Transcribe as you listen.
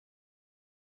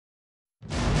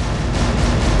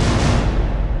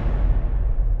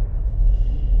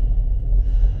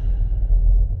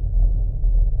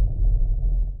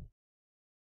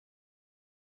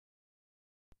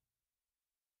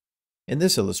In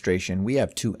this illustration, we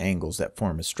have two angles that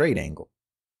form a straight angle.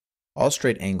 All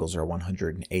straight angles are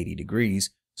 180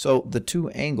 degrees, so the two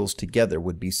angles together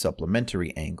would be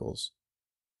supplementary angles.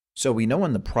 So we know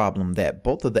in the problem that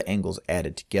both of the angles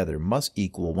added together must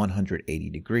equal 180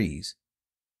 degrees.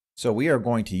 So we are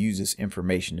going to use this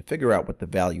information to figure out what the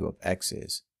value of x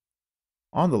is.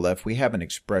 On the left, we have an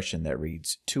expression that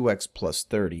reads 2x plus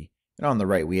 30, and on the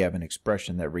right, we have an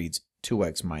expression that reads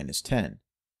 2x minus 10.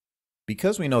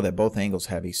 Because we know that both angles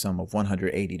have a sum of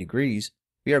 180 degrees,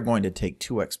 we are going to take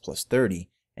 2x plus 30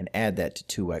 and add that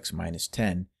to 2x minus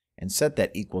 10 and set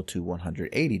that equal to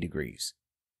 180 degrees.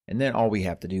 And then all we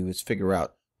have to do is figure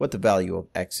out what the value of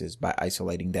x is by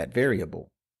isolating that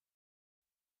variable.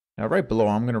 Now right below,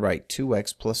 I'm going to write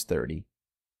 2x plus 30,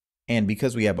 and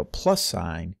because we have a plus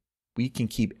sign, we can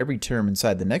keep every term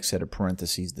inside the next set of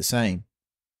parentheses the same.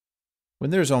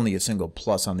 When there's only a single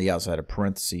plus on the outside of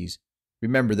parentheses,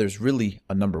 remember there's really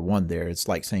a number 1 there. It's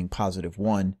like saying positive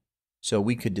 1, so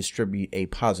we could distribute a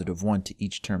positive 1 to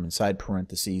each term inside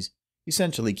parentheses,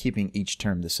 essentially keeping each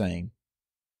term the same.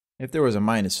 If there was a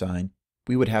minus sign,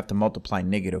 we would have to multiply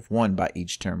negative 1 by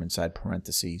each term inside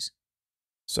parentheses.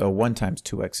 So 1 times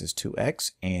 2x is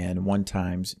 2x, and 1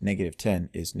 times negative 10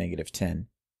 is negative 10.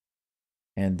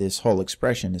 And this whole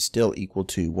expression is still equal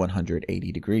to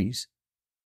 180 degrees.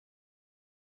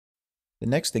 The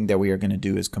next thing that we are going to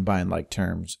do is combine like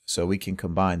terms. So we can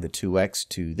combine the 2x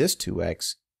to this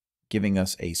 2x, giving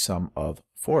us a sum of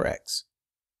 4x.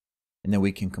 And then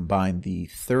we can combine the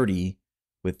 30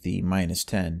 with the minus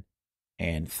 10,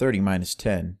 and 30 minus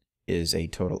 10 is a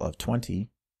total of 20.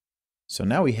 So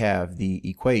now we have the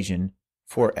equation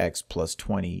 4x plus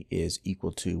 20 is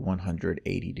equal to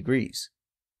 180 degrees.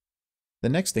 The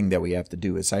next thing that we have to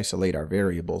do is isolate our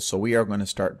variable. So we are going to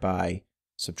start by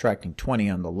subtracting 20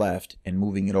 on the left and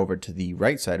moving it over to the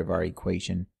right side of our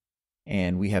equation.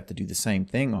 And we have to do the same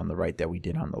thing on the right that we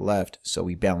did on the left, so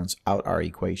we balance out our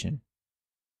equation.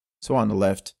 So on the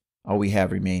left, all we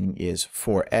have remaining is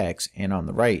 4x, and on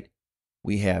the right,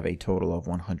 we have a total of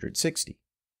 160.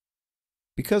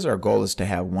 Because our goal is to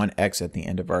have 1x at the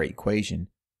end of our equation,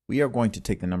 we are going to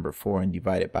take the number 4 and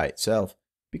divide it by itself,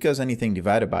 because anything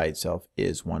divided by itself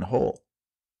is one whole.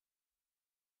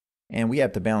 And we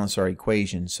have to balance our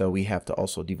equation, so we have to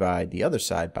also divide the other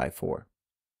side by 4.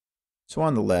 So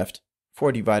on the left,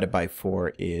 4 divided by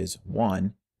 4 is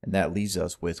 1, and that leaves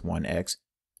us with 1x.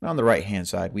 And on the right hand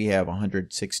side, we have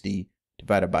 160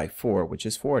 divided by 4, which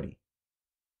is 40.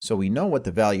 So we know what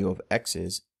the value of x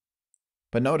is,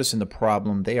 but notice in the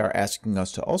problem they are asking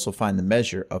us to also find the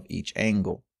measure of each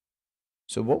angle.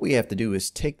 So what we have to do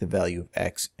is take the value of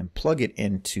x and plug it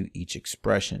into each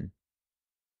expression.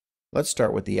 Let's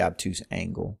start with the obtuse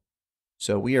angle.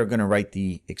 So we are going to write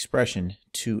the expression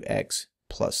 2x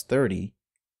plus 30,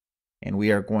 and we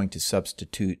are going to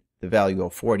substitute the value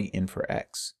of 40 in for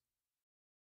x.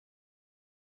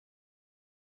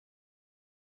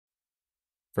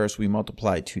 First we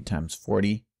multiply 2 times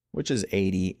 40, which is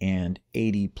 80, and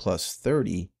 80 plus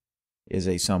 30 is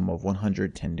a sum of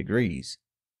 110 degrees.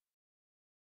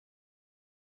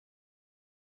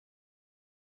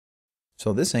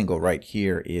 So this angle right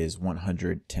here is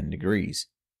 110 degrees.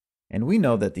 And we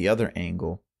know that the other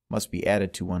angle must be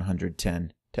added to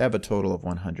 110 to have a total of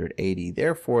 180.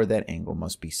 Therefore, that angle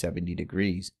must be 70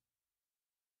 degrees.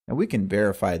 Now we can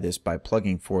verify this by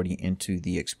plugging 40 into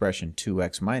the expression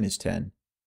 2x minus 10.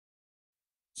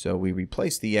 So we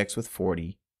replace the x with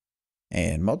 40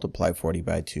 and multiply 40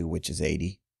 by 2, which is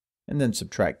 80, and then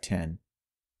subtract 10.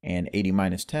 And 80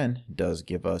 minus 10 does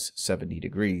give us 70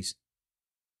 degrees.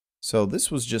 So this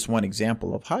was just one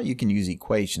example of how you can use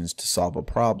equations to solve a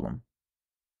problem.